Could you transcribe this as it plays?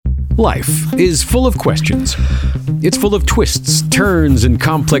Life is full of questions. It's full of twists, turns, and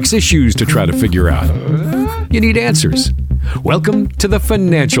complex issues to try to figure out. You need answers. Welcome to The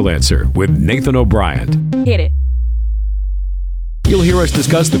Financial Answer with Nathan O'Brien. Hit it. You'll hear us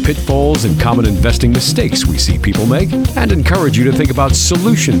discuss the pitfalls and common investing mistakes we see people make and encourage you to think about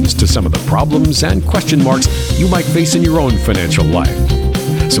solutions to some of the problems and question marks you might face in your own financial life.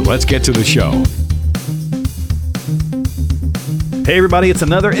 So let's get to the show. Hey everybody, it's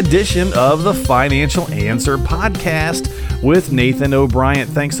another edition of the Financial Answer podcast with Nathan O'Brien.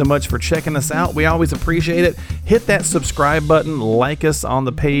 Thanks so much for checking us out. We always appreciate it. Hit that subscribe button, like us on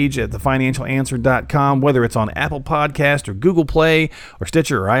the page at thefinancialanswer.com, whether it's on Apple Podcast or Google Play or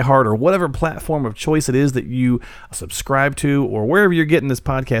Stitcher or iHeart or whatever platform of choice it is that you subscribe to, or wherever you're getting this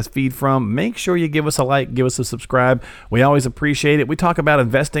podcast feed from. Make sure you give us a like, give us a subscribe. We always appreciate it. We talk about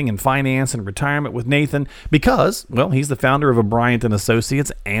investing and finance and retirement with Nathan because, well, he's the founder of O'Brien &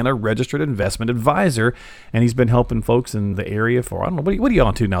 Associates and a registered investment advisor, and he's been helping folks in the area for, I don't know, what are you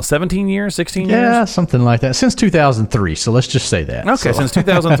on to now, 17 years, 16 years? Yeah, something like that. Since 2003, so let's just say that. Okay, since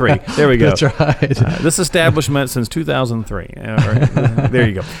 2003. There we go. That's right. This establishment since 2003. There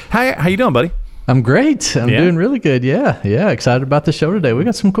you go. How you doing, buddy? I'm great. I'm doing really good. Yeah. Excited about the show today. We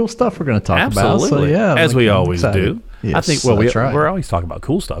got some cool stuff we're going to talk about. So, yeah, as we always do. Yes, I think, well, we're always talking about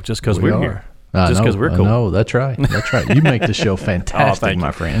cool stuff just because we're here. Just because we're cool. No, that's right. That's right. You make the show fantastic,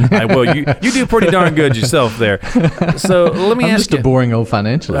 my friend. Well, you do pretty darn good yourself there. So let me ask you. I'm just a boring old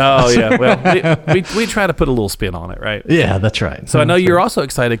financial advisor. Oh, yeah. Well, we try to put a little spin on it, right? Yeah, that's right. So I know you're also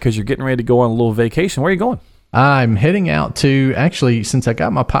excited because you're getting ready to go on a little vacation. Where are you going? I'm heading out to, actually, since I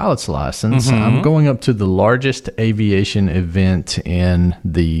got my pilot's license, I'm going up to the largest aviation event in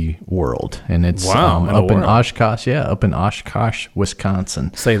the world. And it's up in Oshkosh. Yeah, up in Oshkosh,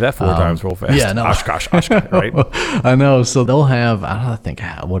 Wisconsin. Say that 4 times real fast. Yeah, no. Oshkosh, right? I know. So they'll have, I think,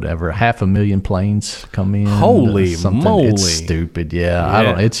 whatever, 500,000 planes come in. Holy moly. It's stupid.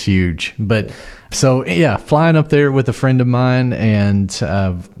 Yeah. It's huge. But... So, yeah, flying up there with a friend of mine, and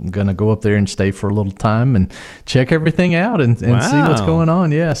I'm going to go up there and stay for a little time and check everything out and see what's going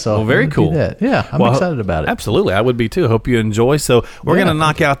on. Yeah, so very cool. Yeah, I'm excited about it. Absolutely. I would be too. Hope you enjoy. So we're going to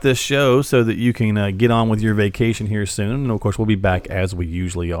knock out this show so that you can get on with your vacation here soon. And, of course, we'll be back as we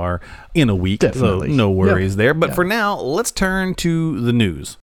usually are in a week. Definitely. So no worries there. But for now, let's turn to the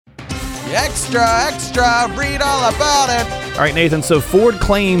news. Extra, read all about it. All right, Nathan, so Ford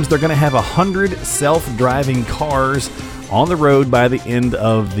claims they're going to have 100 self-driving cars on the road by the end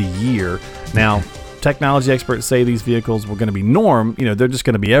of the year. Now, technology experts say these vehicles were going to be norm. They're just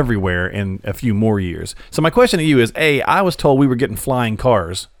going to be everywhere in a few more years. So my question to you is, I was told we were getting flying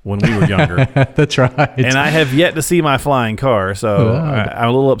cars when we were younger. That's right. And I have yet to see my flying car, so I'm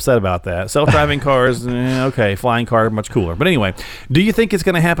a little upset about that. Self-driving cars, okay. Flying car, much cooler. But anyway, do you think it's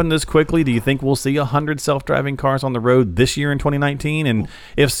going to happen this quickly? Do you think we'll see 100 self-driving cars on the road this year in 2019? And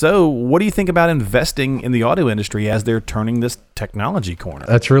if so, what do you think about investing in the auto industry as they're turning this technology corner?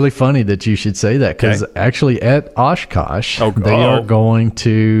 That's really funny that you should say that, because actually at Oshkosh, they are going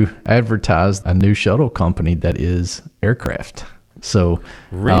to advertise a new shuttle company that is aircraft. So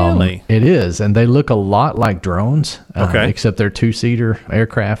really, it is, and they look a lot like drones, except they're 2-seater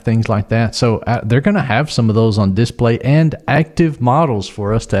aircraft, things like that. So they're going to have some of those on display and active models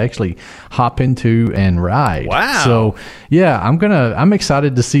for us to actually hop into and ride. Wow! So yeah, I'm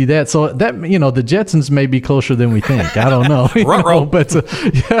excited to see that. So that the Jetsons may be closer than we think. I don't know, but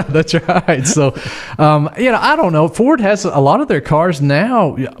yeah, that's right. So I don't know. Ford has a lot of their cars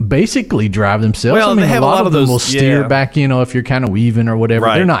now basically drive themselves. Well, they have a lot of them those. Will steer back. If you're kind of weaving or whatever.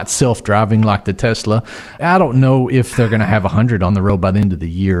 Right. They're not self-driving like the Tesla. I don't know if they're going to have 100 on the road by the end of the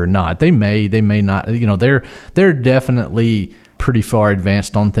year or not. They may not. They're definitely pretty far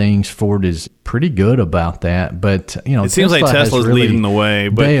advanced on things. Ford is pretty good about that, but it seems like Tesla's leading the way.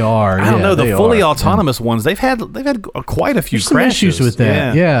 But they are. I don't know, the fully autonomous ones. They've had quite a few crashes. Some issues with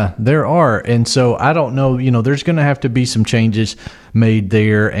that. Yeah, there are, and so I don't know. There's going to have to be some changes made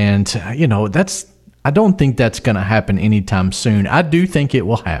there, and I don't think that's going to happen anytime soon. I do think it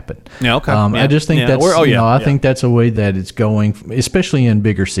will happen. Yeah, okay. I just think that's, I think that's a way that it's going, especially in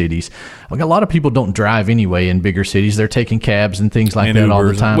bigger cities. A lot of people don't drive anyway in bigger cities. They're taking cabs and things like that all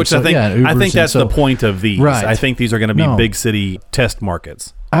the time. Which I think that's the point of these. Right. I think these are going to be big city test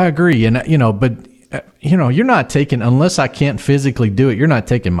markets. I agree. And, but you're not taking, unless I can't physically do it, you're not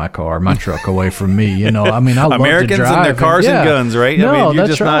taking my truck away from me. I love Americans to drive. and their cars and guns, right? No, you're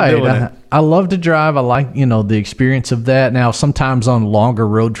that's just right. not doing it. I love to drive. I like, the experience of that. Now, sometimes on longer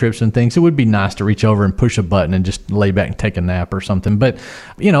road trips and things, it would be nice to reach over and push a button and just lay back and take a nap or something. But,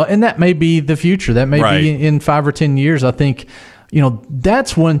 and that may be the future. That may be in 5 or 10 years. I think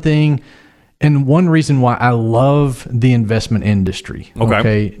That's one thing. And one reason why I love the investment industry.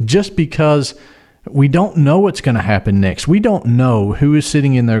 Okay. Just because we don't know what's going to happen next. We don't know who is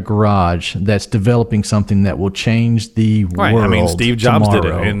sitting in their garage that's developing something that will change the world. I mean, Steve Jobs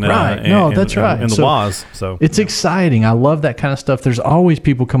tomorrow. did it. That's right. In the Woz. So it's exciting. I love that kind of stuff. There's always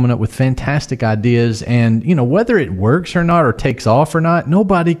people coming up with fantastic ideas, and whether it works or not, or takes off or not,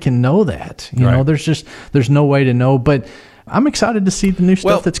 nobody can know that. There's no way to know. But I'm excited to see the new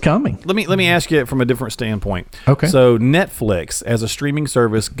stuff that's coming. Let me ask you from a different standpoint. Okay. So Netflix, as a streaming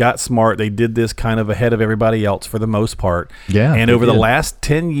service, got smart. They did this kind of ahead of everybody else for the most part. Yeah. And over the last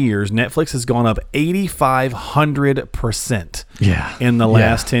 10 years, Netflix has gone up 8,500%. Yeah. In the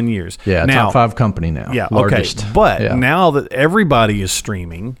last 10 years. Yeah. Now, top 5 company now. Yeah. Largest. Okay. But now that everybody is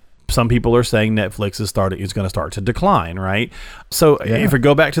streaming, some people are saying Netflix is going to start to decline, right? So if we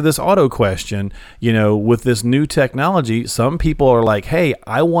go back to this auto question, with this new technology, some people are like, hey,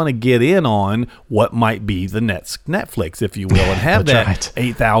 I want to get in on what might be the next Netflix, if you will, and have that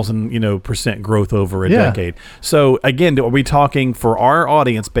 8,000% growth over a decade. So again, are we talking for our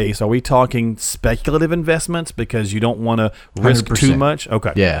audience base? Are we talking speculative investments because you don't want to risk 100%. too much?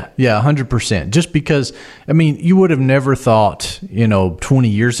 Okay. Yeah, 100%. Just because, you would have never thought, 20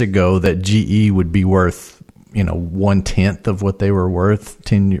 years ago that GE would be worth 1/10 of what they were worth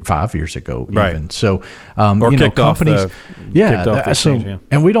 5 years ago, even. Right. So, or kicked companies, off the exchange,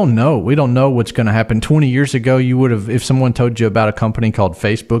 and we don't know what's going to happen. 20 years ago, you would have, if someone told you about a company called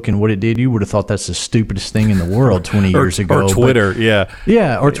Facebook and what it did, you would have thought that's the stupidest thing in the world 20 years ago. Or Twitter,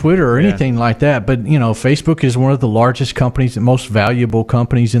 or Twitter or anything like that. But, Facebook is one of the largest companies, the most valuable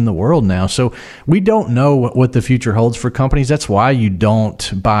companies in the world now. So we don't know what the future holds for companies. That's why you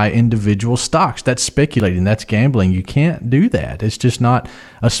don't buy individual stocks. That's speculating. That's gambling. You can't do that. It's just not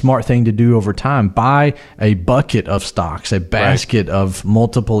a smart thing to do over time. Buy a bucket of stocks, a basket of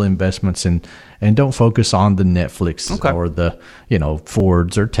multiple investments, and don't focus on the Netflix or the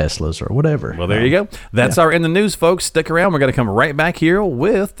Fords or Teslas or whatever. Well, there you go. That's our In the News, folks. Stick around. We're going to come right back here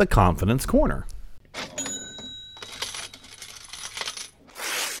with the Confidence Corner.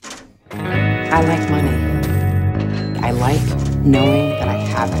 I like money. I like knowing that I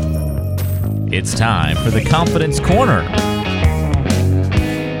have it. It's time for the Confidence Corner.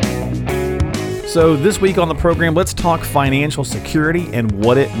 So this week on the program, let's talk financial security and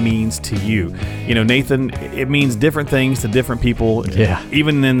what it means to you. Nathan, it means different things to different people. Yeah.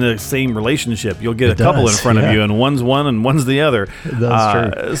 Even in the same relationship, you'll get a couple in front of you, and one's one and one's the other.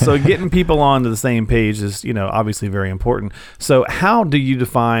 That's true. So getting people onto the same page is, obviously very important. So how do you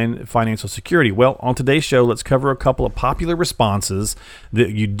define financial security? Well, on today's show, let's cover a couple of popular responses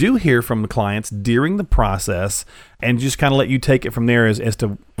that you do hear from the clients during the process, and just kind of let you take it from there as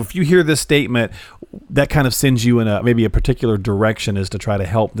to if you hear this statement, that kind of sends you in maybe a particular direction as to try to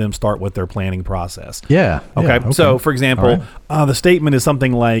help them start with their planning process. Yeah. Okay. So, for example, the statement is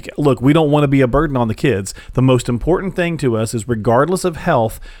something like, look, we don't want to be a burden on the kids. The most important thing to us is, regardless of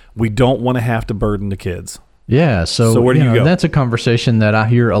health, we don't want to have to burden the kids. Yeah, so where do you go? That's a conversation that I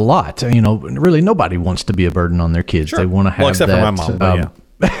hear a lot. Really nobody wants to be a burden on their kids. Sure. They want to have except that. For my mom, but yeah.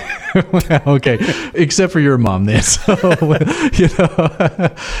 Okay, except for your mom then. So,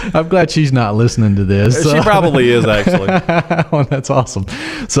 I'm glad she's not listening to this. She probably is, actually. Well, that's awesome.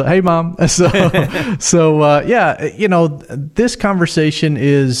 So, hey, Mom. So, this conversation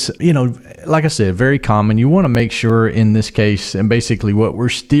is, like I said, very common. You want to make sure in this case, and basically what we're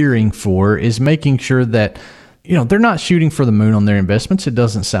steering for is making sure that they're not shooting for the moon on their investments. It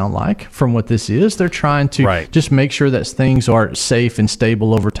doesn't sound like from what this is. They're trying to just make sure that things are safe and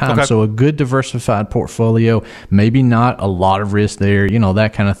stable over time. Okay. So a good diversified portfolio, maybe not a lot of risk there,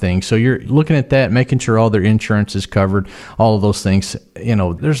 that kind of thing. So you're looking at that, making sure all their insurance is covered, all of those things.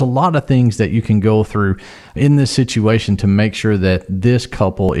 There's a lot of things that you can go through in this situation to make sure that this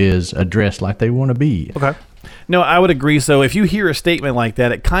couple is addressed like they want to be. Okay. No, I would agree. So if you hear a statement like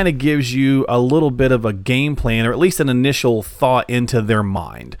that, it kind of gives you a little bit of a game plan, or at least an initial thought into their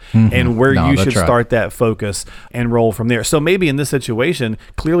mind, and where you should start that focus and roll from there. So maybe in this situation,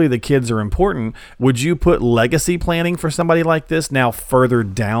 clearly the kids are important. Would you put legacy planning for somebody like this now further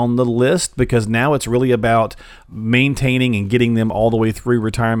down the list? Because now it's really about maintaining and getting them all the way through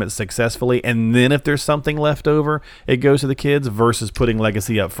retirement successfully. And then if there's something left over, it goes to the kids, versus putting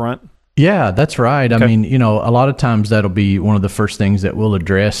legacy up front. Yeah, that's right. Okay. I mean, a lot of times that'll be one of the first things that we'll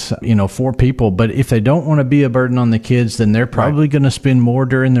address, for people. But if they don't want to be a burden on the kids, then they're probably going to spend more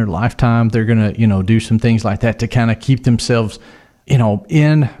during their lifetime. They're going to, do some things like that to kind of keep themselves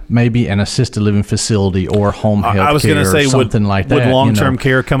in maybe an assisted living facility or home health care. I was going to say, something like that. Would long-term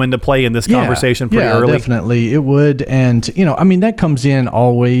care come into play in this conversation pretty early? Yeah, definitely it would. And, that comes in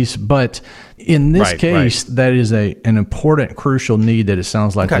always, but in this case, that is an important, crucial need that it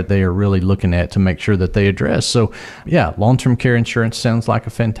sounds like that they are really looking at to make sure that they address. So, long-term care insurance sounds like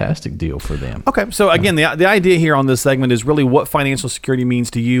a fantastic deal for them. Okay, so again, the idea here on this segment is really what financial security means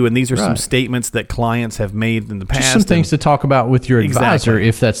to you, and these are some statements that clients have made in the past. Just some things to talk about with your advisor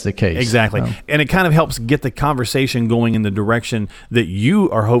if that's the case. Exactly. And it kind of helps get the conversation going in the direction that you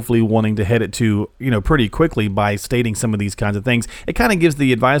are hopefully wanting to head it to, pretty quickly by stating some of these kinds of things. It kind of gives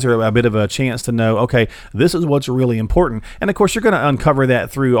the advisor a bit of a chance to know, okay, this is what's really important. And of course, you're going to uncover that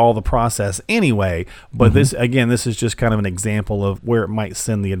through all the process anyway. But this is just kind of an example of where it might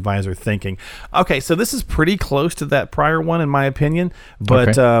send the advisor thinking. Okay, so this is pretty close to that prior one, in my opinion.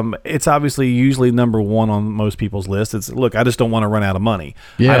 But it's obviously usually number one on most people's list. It's, look, I just don't want to run out of money.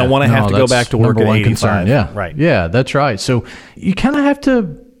 I don't want to have to go back to work at 85. Concern. Yeah, right. Yeah, that's right. So you kind of have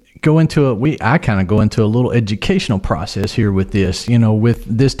to go into I kind of go into a little educational process here with this, with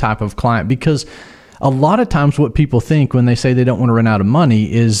this type of client, because a lot of times what people think when they say they don't want to run out of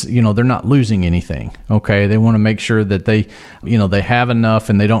money is, they're not losing anything. Okay. They want to make sure that they have enough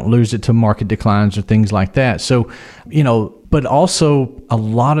and they don't lose it to market declines or things like that. So, but also a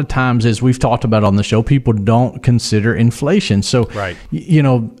lot of times, as we've talked about on the show, people don't consider inflation. So,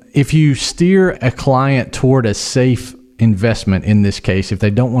 if you steer a client toward a safe investment, in this case, if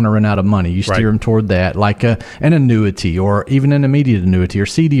they don't want to run out of money, you steer them toward that, like an annuity or even an immediate annuity or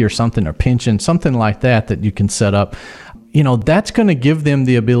CD or something, or pension, something like that you can set up. That's going to give them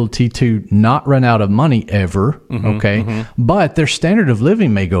the ability to not run out of money ever. But their standard of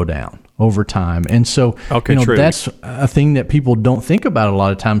living may go down over time. And so, that's a thing that people don't think about a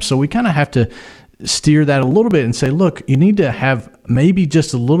lot of times. So we kind of have to steer that a little bit and say, look, you need to have maybe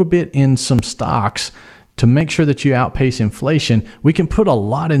just a little bit in some stocks to make sure that you outpace inflation. We can put a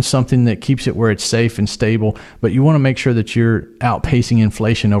lot in something that keeps it where it's safe and stable, but you want to make sure that you're outpacing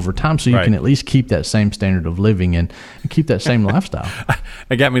inflation over time so you can at least keep that same standard of living and keep that same lifestyle.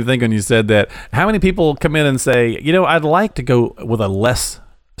 It got me to think when you said that. How many people come in and say, I'd like to go with a less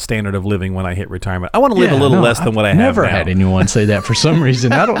standard of living when I hit retirement. I want to live a little less than what I have now. Never had anyone say that for some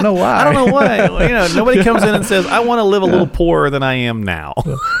reason. I don't know why. I don't know why. Nobody comes in and says, I want to live a little poorer than I am now.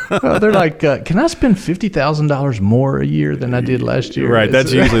 They're like, can I spend $50,000 more a year than I did last year? Right.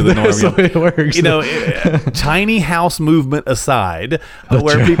 That's usually the norm. That's the way it works. Tiny house movement aside,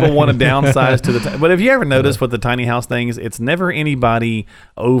 where people want to downsize to the but have you ever noticed with the tiny house things, it's never anybody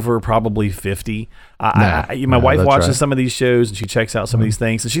over probably 50. My wife watches some of these shows and she checks out some of these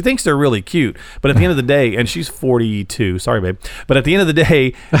things and she thinks they're really cute. But at the end of the day, and she's 42, sorry, babe. But at the end of the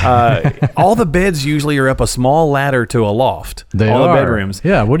day, all the beds usually are up a small ladder to a loft. The bedrooms.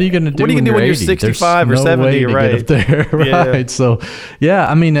 Yeah. What are you going to do? What are you going to do when you're 65 There's or 70? Right. Get up there. Right. Yeah. So,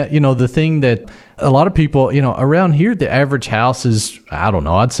 I mean, the thing that a lot of people, around here, the average house is, I don't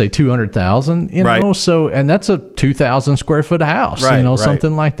know, I'd say 200,000, so, and that's a 2,000 square foot house,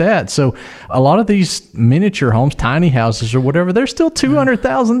 something like that. So a lot of these miniature homes, tiny houses or whatever, there's still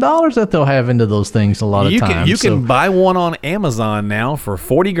 $200,000 that they'll have into those things a lot of times. You can buy one on Amazon now for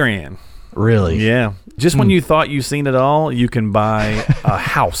 $40,000. Really? Yeah. Just when you thought you've seen it all, you can buy a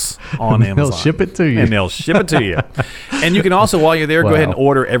house on Amazon. They'll ship it to you. And they'll ship it to you. And you can also, while you're there, go ahead and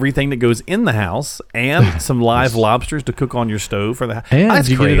order everything that goes in the house and some live lobsters to cook on your stove for the house. And that's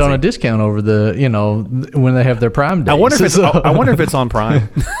you crazy. Get it on a discount over the, when they have their Prime Days. I wonder if it's on Prime.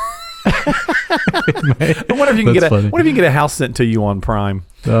 I wonder if you can get a house sent to you on Prime.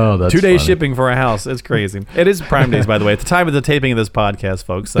 Oh, that's 2 days shipping for a house. It's crazy. It is Prime Days, by the way. At the time of the taping of this podcast,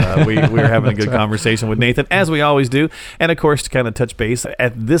 folks, we were having a good conversation with Nathan, as we always do. And, of course, to kind of touch base,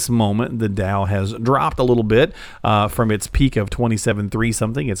 at this moment, the Dow has dropped a little bit from its peak of 27.3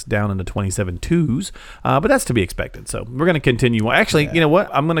 something. It's down into 27.2s, but that's to be expected. So we're going to continue. Actually, you know what?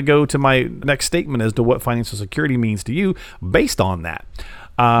 I'm going to go to my next statement as to what financial security means to you based on that.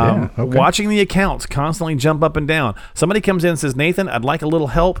 Watching the accounts constantly jump up and down. Somebody comes in and says, Nathan, I'd like a little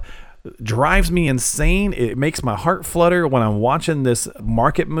help. Drives me insane. It makes my heart flutter when I'm watching this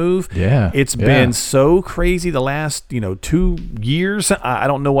market move. It's been so crazy the last 2 years. I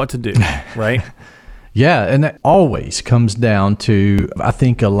don't know what to do. Right. Yeah, and that always comes down to, I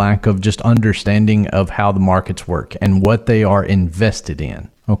think, a lack of just understanding of how the markets work and what they are invested in.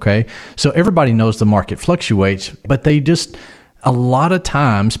 Okay, so everybody knows the market fluctuates, but a lot of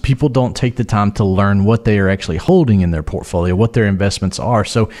times people don't take the time to learn what they are actually holding in their portfolio, what their investments are.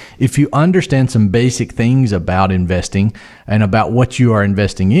 So if you understand some basic things about investing, and about what you are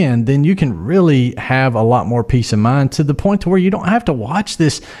investing in, then you can really have a lot more peace of mind to the point to where you don't have to watch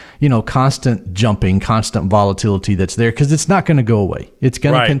this, constant jumping, constant volatility that's there, because it's not going to go away. It's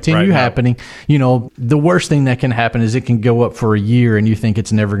going to continue happening. The worst thing that can happen is it can go up for a year and you think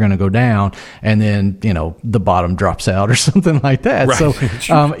it's never going to go down, and then, the bottom drops out or something like that. Right. So,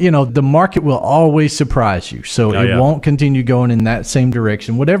 the market will always surprise you. So it won't continue going in that same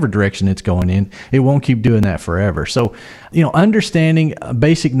direction, whatever direction it's going in. It won't keep doing that forever. So, understanding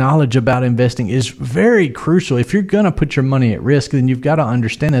basic knowledge about investing is very crucial. If you're going to put your money at risk, then you've got to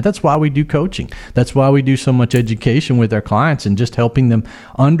understand that. That's why we do coaching. That's why we do so much education with our clients and just helping them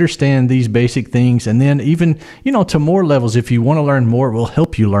understand these basic things. And then even, to more levels, if you want to learn more, it will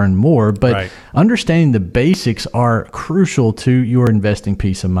help you learn more. But understanding the basics are crucial to your investing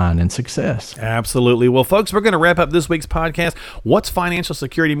peace of mind and success. Absolutely. Well, folks, we're going to wrap up this week's podcast. What's financial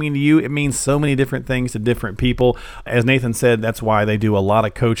security mean to you? It means so many different things to different people. As Nathan said, that's why they do a lot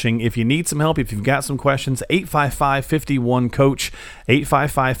of coaching. If you need some help, if you've got some questions, 855-51-COACH,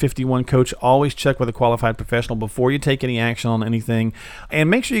 855-51-COACH. Always check with a qualified professional before you take any action on anything. And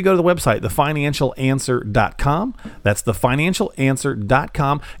make sure you go to the website, thefinancialanswer.com. That's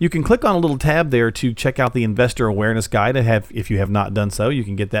thefinancialanswer.com. You can click on a little tab there to check out the Investor Awareness Guide. If you have not done so, you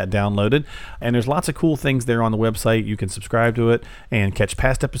can get that downloaded. And there's lots of cool things there on the website. You can subscribe to it and catch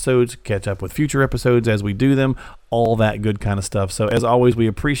past episodes, catch up with future episodes as we do them, all that good kind of stuff. So as always, we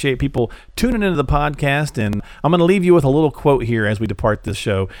appreciate people tuning into the podcast, and I'm going to leave you with a little quote here as we depart this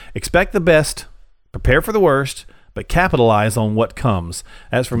show. Expect the best, prepare for the worst, but capitalize on what comes.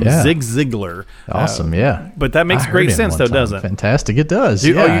 That's from Zig Ziglar. Awesome, yeah. But that makes great sense, though, doesn't it? Fantastic, it does.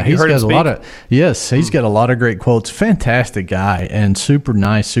 You heard him speak? He's got a lot of great quotes. Fantastic guy and super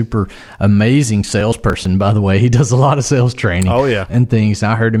nice, super amazing salesperson, by the way. He does a lot of sales training and things.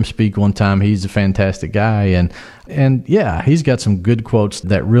 I heard him speak one time. He's a fantastic guy, and he's got some good quotes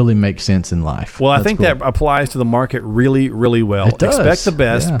that really make sense in life. Well, I think that applies to the market really, really well. It does. Expect the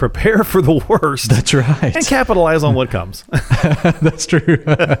best, prepare for the worst. That's right. And capitalize on what comes. That's true.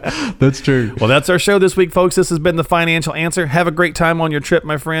 That's true. Well, that's our show this week, folks. This has been The Financial Answer. Have a great time on your trip,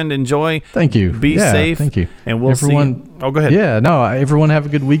 my friend. Enjoy. Thank you. Be safe. Thank you. And we'll see you. Oh, go ahead. Yeah, no, everyone have a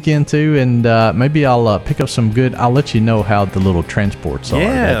good weekend too. And maybe I'll pick up some good, I'll let you know how the little transports are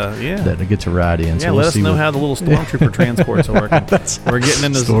that I get to ride in. Yeah, so let us know how the little Stormtrooper transports are working. We're getting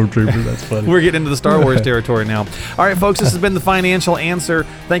into Stormtrooper, that's funny. We're getting into the Star Wars territory now. All right, folks, this has been The Financial Answer.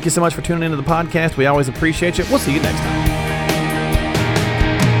 Thank you so much for tuning into the podcast. We always appreciate you. We'll see you next time.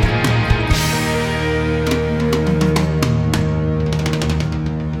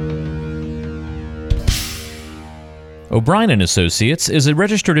 O'Brien & Associates is a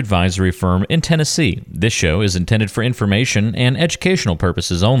registered advisory firm in Tennessee. This show is intended for information and educational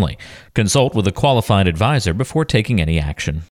purposes only. Consult with a qualified advisor before taking any action.